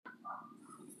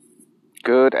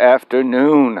Good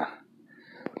afternoon.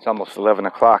 It's almost 11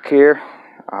 o'clock here.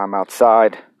 I'm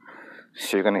outside,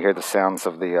 so you're going to hear the sounds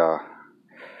of the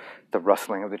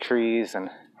rustling of the trees and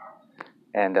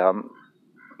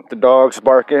the dogs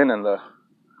barking and the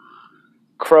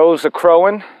crows are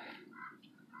crowing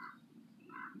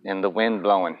and the wind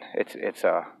blowing. It's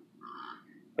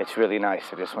really nice.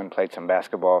 I just went and played some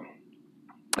basketball.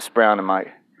 It's brown in my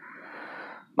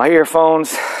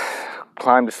earphones.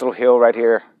 Climbed this little hill right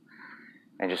here.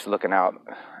 And just looking up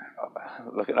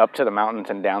to the mountains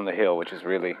and down the hill, which is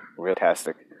really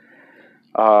fantastic.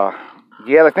 I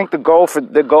think the goal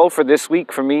for this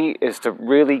week for me is to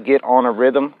really get on a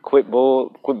rhythm. Quit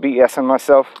BSing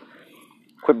myself.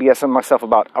 Quit BSing myself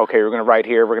about, okay, we're gonna write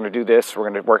here, we're gonna do this, we're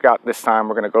gonna work out this time,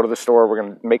 we're gonna go to the store, we're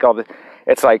gonna make all this.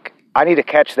 It's like I need to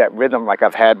catch that rhythm like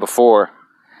I've had before,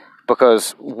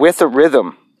 because with the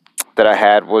rhythm that I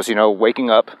had was, waking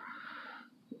up,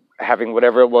 having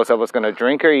whatever it was I was going to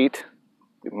drink or eat,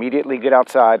 immediately get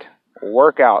outside,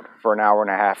 work out for an hour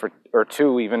and a half or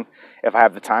two even, if I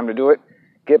have the time to do it,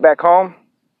 get back home,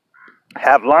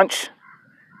 have lunch,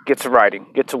 get to writing,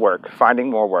 get to work,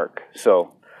 finding more work.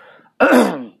 So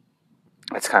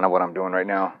that's kind of what I'm doing right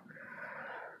now.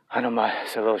 I know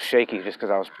it's a little shaky just because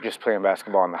I was just playing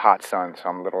basketball in the hot sun, so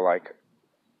I'm a little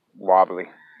wobbly.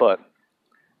 But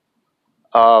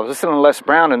I was listening to Les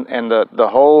Brown, and the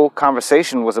whole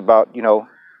conversation was about,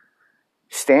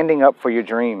 standing up for your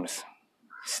dreams.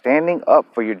 Standing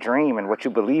up for your dream and what you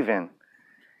believe in.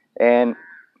 And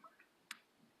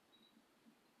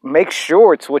make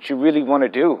sure it's what you really want to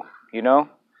do,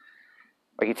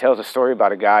 Like he tells a story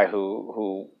about a guy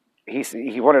who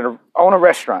he wanted to own a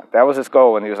restaurant. That was his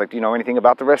goal. And he was like, do you know anything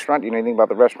about the restaurant? Do you know anything about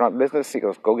the restaurant business? He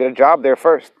goes, go get a job there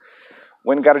first.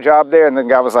 Went and got a job there, and the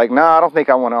guy was like, I don't think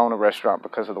I want to own a restaurant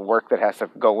because of the work that has to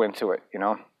go into it,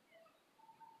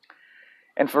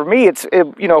 And for me,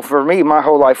 my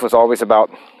whole life was always about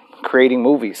creating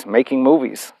movies, making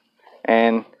movies.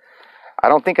 And I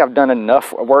don't think I've done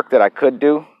enough work that I could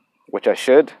do, which I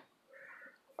should,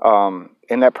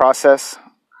 in that process.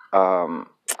 And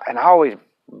I always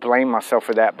blame myself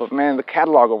for that. But, man, the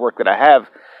catalog of work that I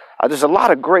have, there's a lot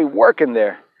of great work in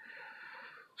there.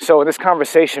 So in this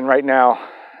conversation right now,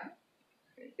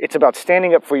 it's about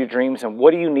standing up for your dreams and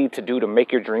what do you need to do to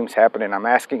make your dreams happen? And I'm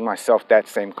asking myself that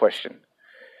same question.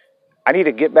 I need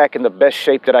to get back in the best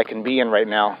shape that I can be in right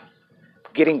now,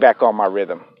 getting back on my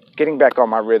rhythm.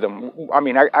 I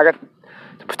mean, I got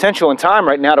the potential and time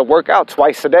right now to work out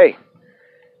twice a day,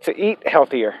 to eat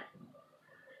healthier,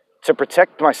 to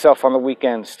protect myself on the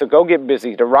weekends, to go get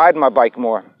busy, to ride my bike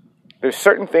more. There's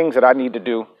certain things that I need to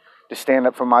do to stand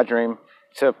up for my dream,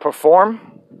 to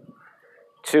perform,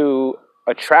 to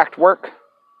attract work,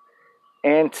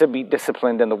 and to be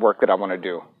disciplined in the work that I want to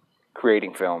do.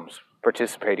 Creating films,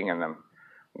 participating in them,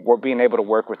 being able to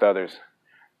work with others,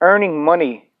 earning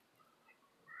money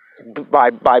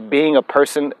by being a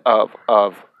person of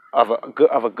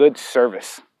a good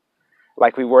service,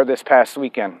 like we were this past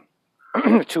weekend,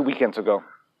 2 weekends ago.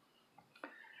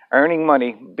 Earning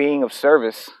money, being of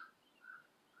service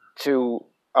to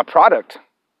a product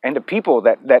and to people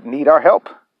that need our help.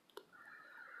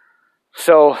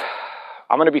 So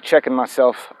I'm going to be checking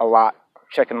myself a lot,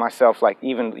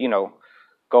 even,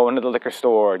 going to the liquor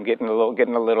store and getting a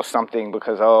little something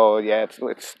because,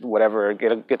 it's whatever,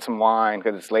 get some wine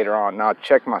because it's later on. Now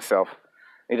check myself.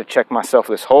 I need to check myself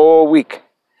this whole week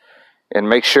and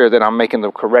make sure that I'm making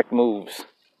the correct moves.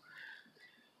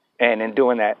 And in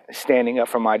doing that, standing up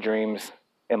for my dreams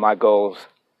and my goals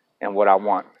and what I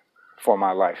want for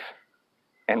my life.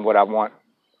 And what I want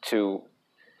to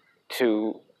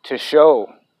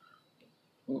show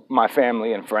my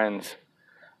family and friends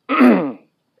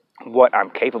what I'm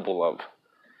capable of,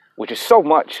 which is so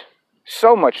much,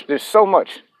 there's so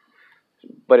much,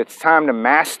 but it's time to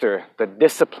master the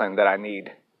discipline that I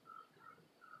need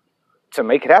to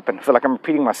make it happen. I feel like I'm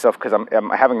repeating myself because I'm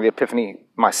having the epiphany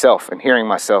myself and hearing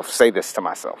myself say this to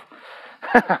myself.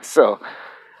 So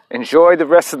enjoy the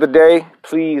rest of the day.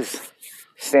 Please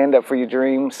stand up for your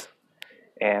dreams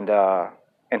and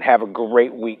have a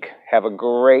great week. Have a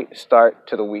great start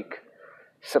to the week.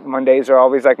 Mondays are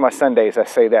always like my Sundays. I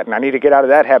say that. And I need to get out of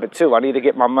that habit too. I need to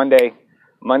get my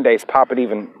Mondays popping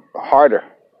even harder.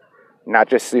 Not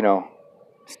just,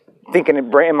 thinking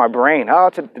in my brain,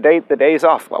 the day's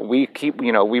off. Well, we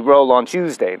roll on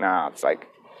Tuesday. Nah, it's like,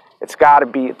 it's got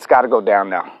to go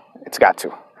down now. It's got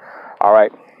to. All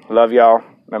right. Love y'all.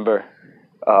 Remember,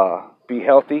 be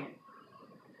healthy,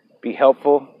 be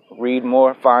helpful, read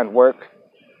more, find work,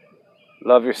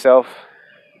 love yourself,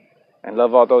 and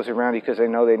love all those around you because they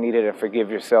know they need it, and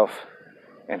forgive yourself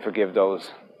and forgive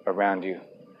those around you.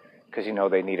 because you know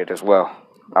they need it as well.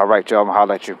 All right, y'all. I'm going to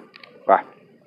holler at you. Bye.